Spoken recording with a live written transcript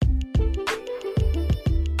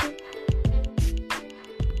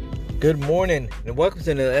Good morning, and welcome to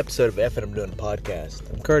another episode of F and I'm Doing a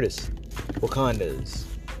Podcast. I'm Curtis, Wakanda's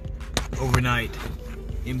overnight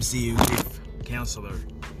MCU chief counselor.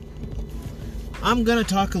 I'm going to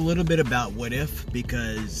talk a little bit about What If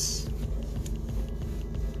because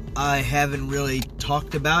I haven't really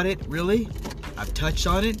talked about it, really. I've touched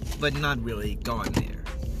on it, but not really gone there.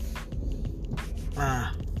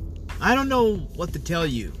 I don't know what to tell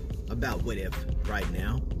you about What If right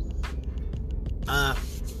now.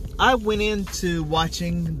 I went into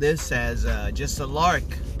watching this as just a lark.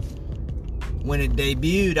 When it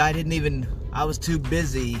debuted, I was too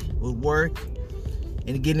busy with work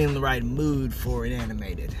and getting in the right mood for it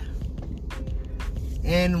animated.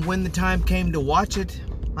 And when the time came to watch it,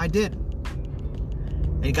 I did.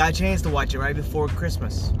 And got a chance to watch it right before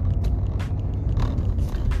Christmas.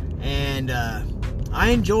 And I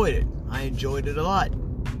enjoyed it. I enjoyed it a lot.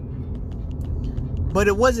 But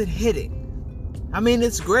it wasn't hitting. I mean,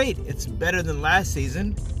 it's great. It's better than last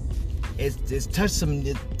season. It's touched some.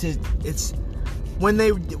 It's when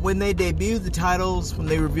they debuted the titles, when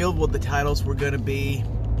they revealed what the titles were gonna be,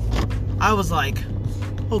 I was like,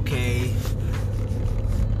 okay,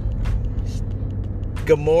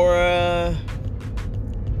 Gamora,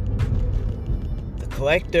 the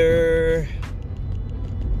Collector,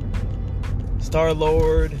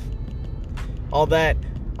 Star-Lord, all that.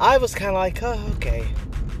 I was kind of like, oh, okay.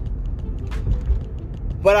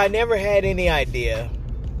 But I never had any idea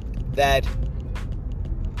that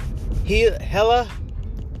Hela,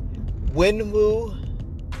 Wenwu,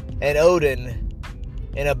 and Odin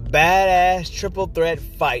in a badass triple threat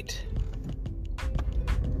fight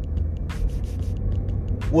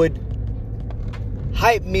would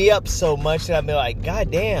hype me up so much that I'd be like,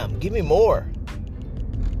 God damn, give me more.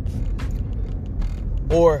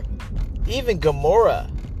 Or even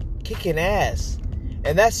Gamora kicking ass.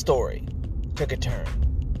 And that story took a turn.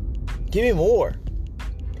 Give me more.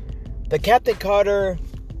 The Captain Carter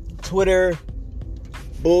Twitter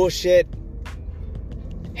bullshit,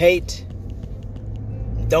 hate,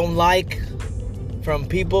 don't like from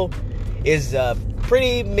people is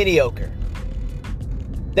pretty mediocre.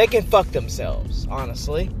 They can fuck themselves,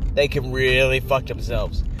 honestly. They can really fuck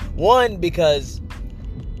themselves. One, because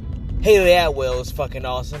Hayley Atwell is fucking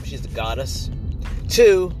awesome. She's a goddess.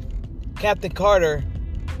 Two, Captain Carter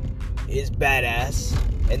is badass.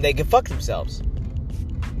 And they can fuck themselves.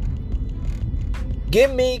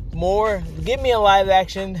 Give me more. Give me a live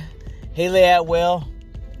action Hayley Atwell,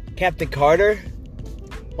 Captain Carter.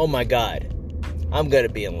 Oh my God. I'm gonna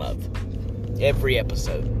be in love. Every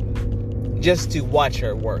episode. Just to watch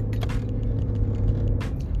her work.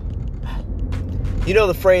 You know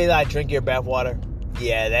the phrase, I drink your bathwater?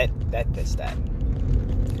 Yeah, that fits that.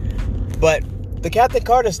 But the Captain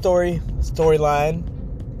Carter storyline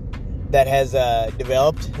that has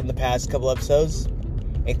developed in the past couple episodes,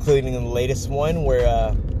 including the latest one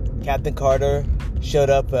where Captain Carter showed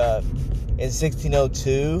up in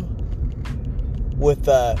 1602 with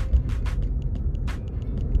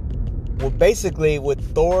basically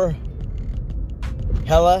with Thor,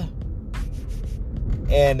 Hela,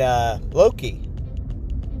 and Loki.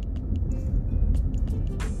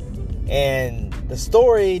 And the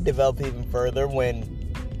story developed even further when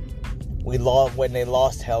they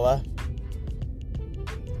lost Hela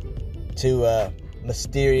to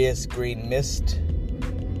mysterious green mist,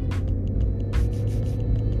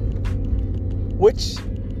 which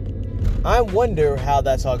I wonder how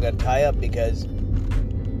that's all going to tie up, because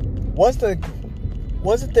wasn't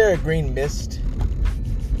there a green mist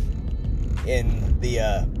in the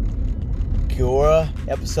Kiora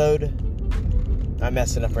episode? I'm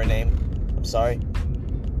messing up her name. I'm sorry.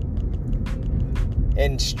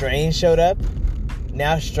 And Strange showed up.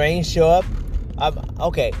 Now Strange show up.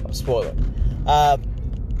 I'm spoiler.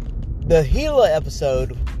 The Hela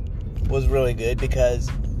episode was really good because,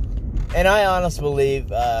 and I honestly believe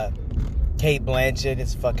Cate Blanchett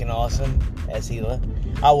is fucking awesome as Hela.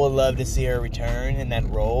 I would love to see her return in that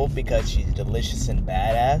role because she's delicious and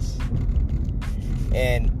badass.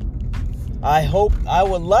 And I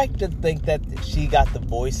would like to think that she got to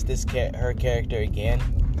voice her character again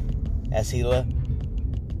as Hela,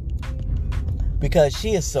 because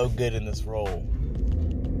she is so good in this role.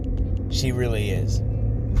 She really is.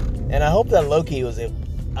 And I hope that Loki was able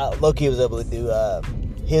to do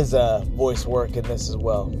his voice work in this as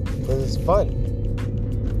well, because it's fun.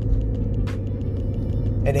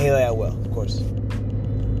 And Hayley Atwell, of course.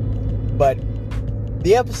 But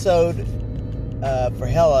the episode for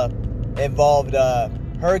Hela involved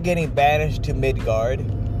her getting banished to Midgard,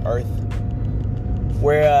 Earth,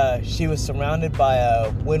 where she was surrounded by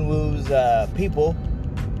Wenwu's people,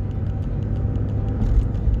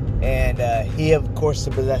 And he, of course,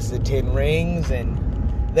 possessed the 10 rings, and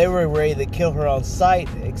they were ready to kill her on sight,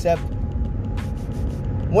 except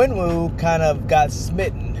Wenwu kind of got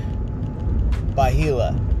smitten by Hela.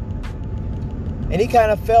 And he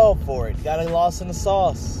kind of fell for it, got lost in the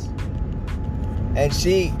sauce. And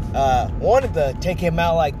she wanted to take him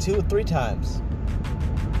out like 2 or 3 times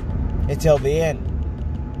until the end.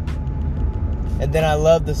 And then I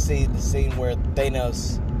love to see the scene where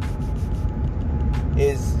Thanos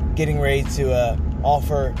is getting ready to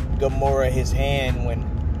offer Gamora his hand when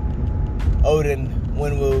Odin,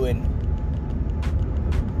 Wenwu, and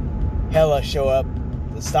Hela show up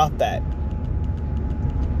to stop that.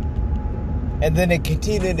 And then it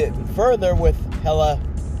continued it further with Hela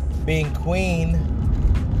being queen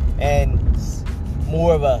and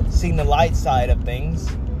more of a seeing the light side of things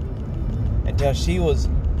until she was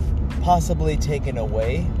possibly taken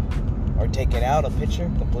away or taken out of the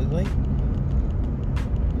picture completely.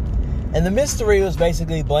 And the mystery was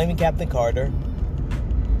basically blaming Captain Carter,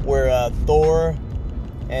 where Thor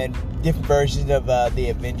and different versions of the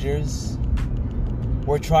Avengers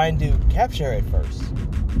were trying to capture her at first.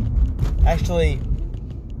 Actually,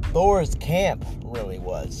 Thor's camp really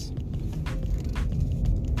was.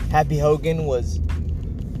 Happy Hogan was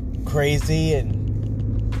crazy and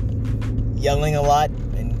yelling a lot,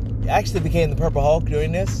 and actually became the Purple Hulk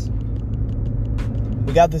doing this.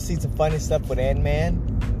 We got to see some funny stuff with Ant-Man.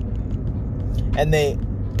 And they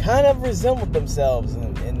kind of resembled themselves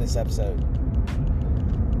in this episode.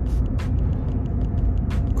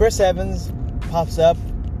 Chris Evans pops up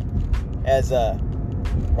as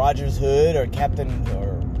Rogers Hood or Captain,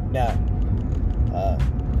 or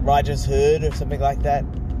Rogers Hood or something like that.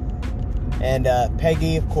 And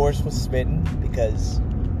Peggy, of course, was smitten because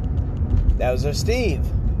that was her Steve.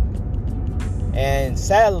 And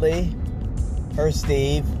sadly, her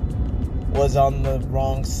Steve was on the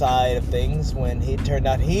wrong side of things when it turned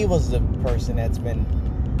out he was the person that's been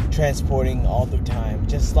transporting all through time,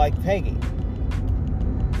 just like Peggy.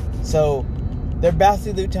 So they're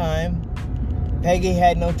bouncing through time. Peggy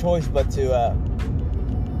had no choice but to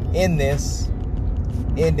end this,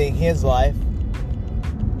 ending his life.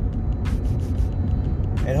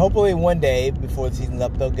 And hopefully one day, before the season's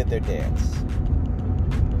up, they'll get their dance.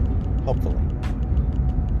 Hopefully.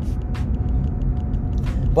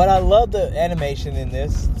 But I love the animation in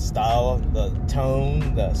this, the style, the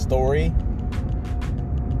tone, the story,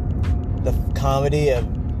 the comedy of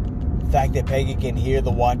the fact that Peggy can hear the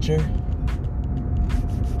Watcher.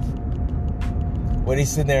 When he's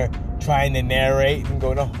sitting there trying to narrate and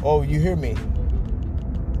going, oh, you hear me.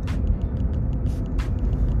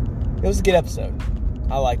 It was a good episode.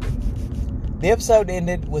 I liked it. The episode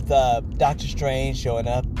ended with Doctor Strange showing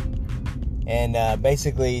up and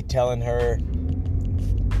basically telling her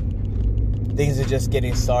things are just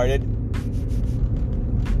getting started.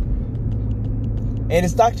 And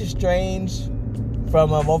it's Doctor Strange from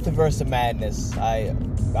Multiverse of Madness.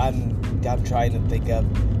 I'm trying to think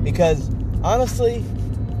of, because honestly,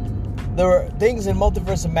 there were things in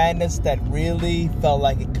Multiverse of Madness that really felt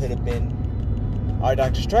like it could have been our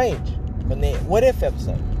Doctor Strange from the What If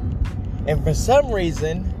episode. And for some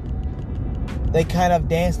reason, they kind of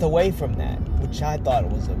danced away from that, which I thought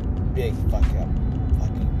was a big fucking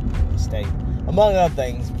mistake. Among other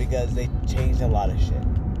things, because they changed a lot of shit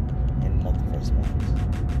in Multiverse of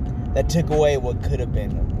Madness that took away what could have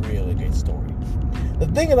been a really good story. The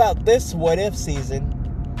thing about this What If season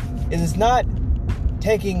is it's not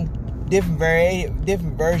taking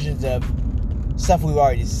different versions of stuff we've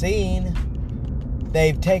already seen.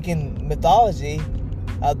 They've taken mythology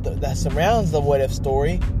that surrounds the What If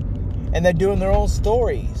story, and they're doing their own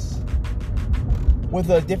stories with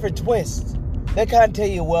a different twist. They kind of tell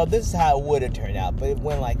you, well, this is how it would have turned out, but it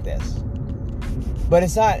went like this. But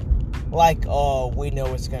it's not like, oh, we know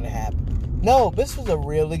what's going to happen. No, this was a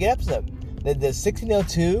really good episode. The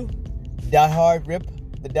 1602 Die Hard rip,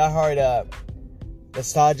 the Die Hard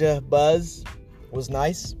nostalgia buzz was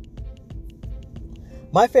nice.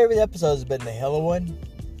 My favorite episode has been the Hela one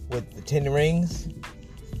with the 10 rings.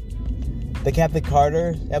 The Captain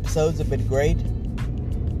Carter episodes have been great.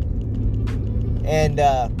 And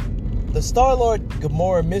the Star-Lord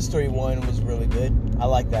Gamora mystery one was really good. I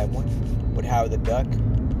like that one with Howard the Duck.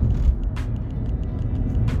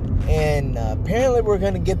 And apparently we're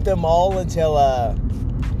going to get them all until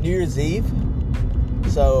New Year's Eve.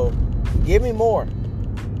 So give me more.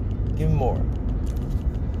 Give me more.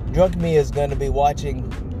 Drunk Me is going to be watching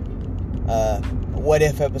a What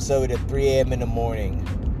If episode at 3 a.m. in the morning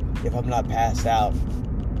if I'm not passed out.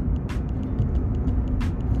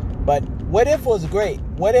 But What If was great.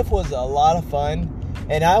 What If was a lot of fun,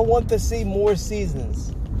 and I want to see more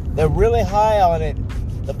seasons. They're really high on it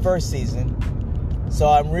the first season. So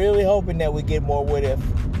I'm really hoping that we get more What If.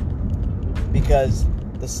 Because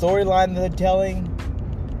the storyline that they're telling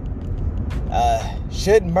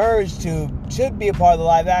should be a part of the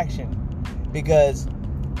live action. Because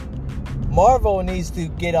Marvel needs to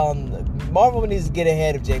get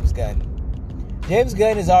ahead of James Gunn. James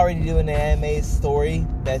Gunn is already doing an anime story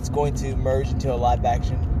that's going to merge into a live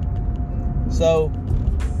action. So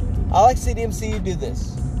I like to see the MCU do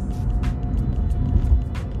this.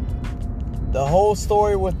 The whole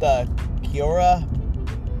story with Kiora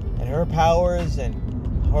and her powers and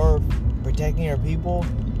her protecting her people.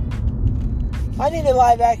 I need a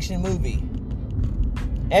live action movie.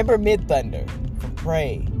 Amber Midthunder from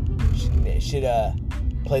Prey should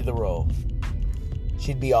play the role.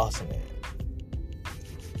 She'd be awesome in it.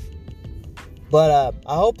 But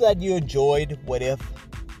I hope that you enjoyed What If.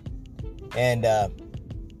 And I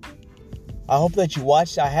hope that you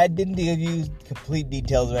watched. Didn't give you complete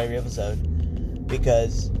details of every episode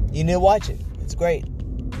because you need to watch it. It's great.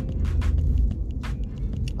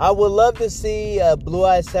 I would love to see a Blue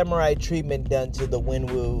Eye Samurai treatment done to the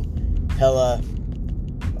Winwu Hela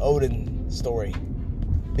Odin story,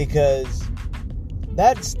 because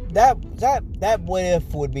that What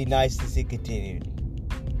If would be nice to see continued,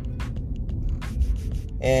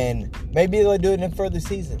 and maybe they'll do it in further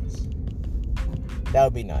seasons. That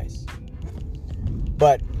would be nice.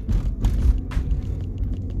 But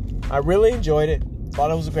I really enjoyed it. Thought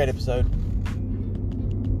it was a great episode.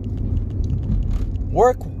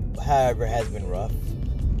 Work, however, has been rough.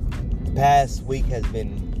 The past week has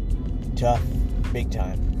been tough, big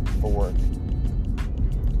time, for work.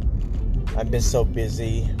 I've been so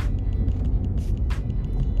busy.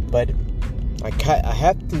 But I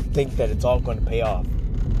have to think that it's all going to pay off.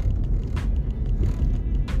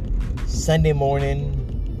 Sunday morning,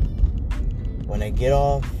 when I get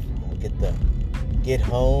off, I'll get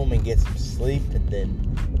home and get some sleep, and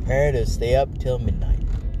then prepare to stay up till midnight.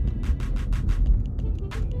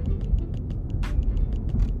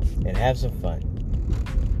 And have some fun.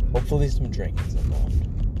 Hopefully some drinking's involved.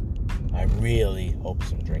 I really hope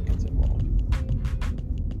some drinking's involved.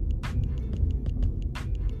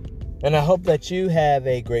 And I hope that you have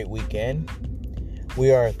a great weekend.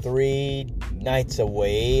 We are 3 nights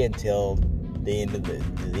away until the end of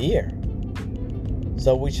the year.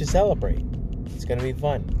 So we should celebrate. It's going to be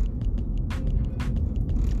fun.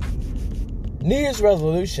 New Year's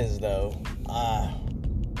resolutions, though.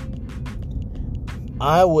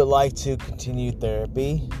 I would like to continue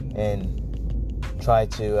therapy and try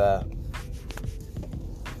to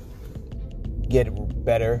get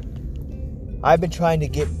better. I've been trying to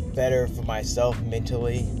get better for myself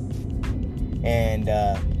mentally, and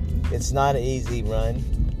it's not an easy run.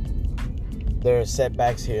 There are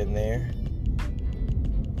setbacks here and there,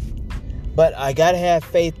 but I gotta have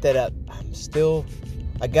faith that I'm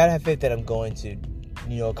going to,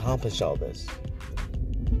 accomplish all this.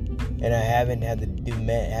 And I haven't had to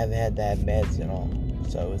have meds at all,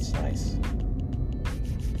 so it's nice.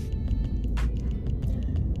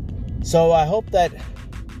 So I hope that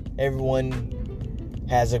everyone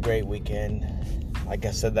has a great weekend. Like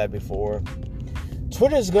I said that before.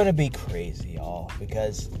 Twitter's gonna be crazy, y'all,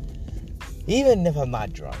 because even if I'm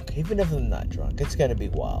not drunk, it's gonna be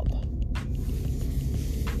wild.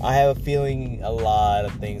 I have a feeling a lot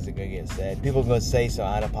of things are gonna get said. People are gonna say some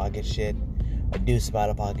out-of-pocket shit. I do some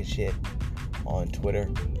out-of-pocket shit on Twitter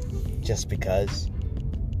just because.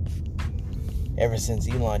 Ever since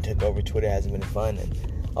Elon took over, Twitter hasn't been fun, and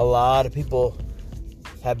a lot of people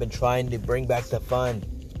have been trying to bring back the fun.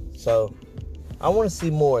 So I want to see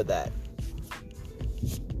more of that.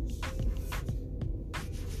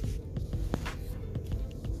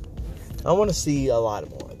 I want to see a lot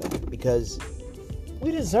more of that because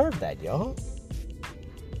we deserve that, y'all.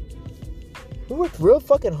 We worked real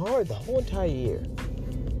fucking hard the whole entire year.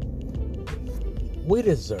 We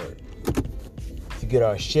deserve to get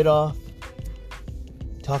our shit off,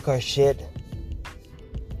 talk our shit,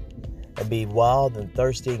 and be wild and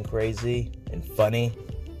thirsty and crazy and funny,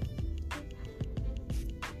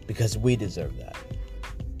 because we deserve that.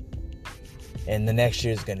 And the next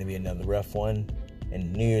year is going to be another rough one,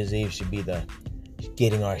 and New Year's Eve should be the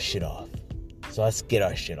getting our shit off. So let's get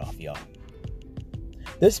our shit off, y'all.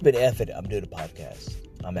 This has been F It. I'm doing a podcast.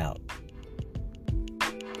 I'm out.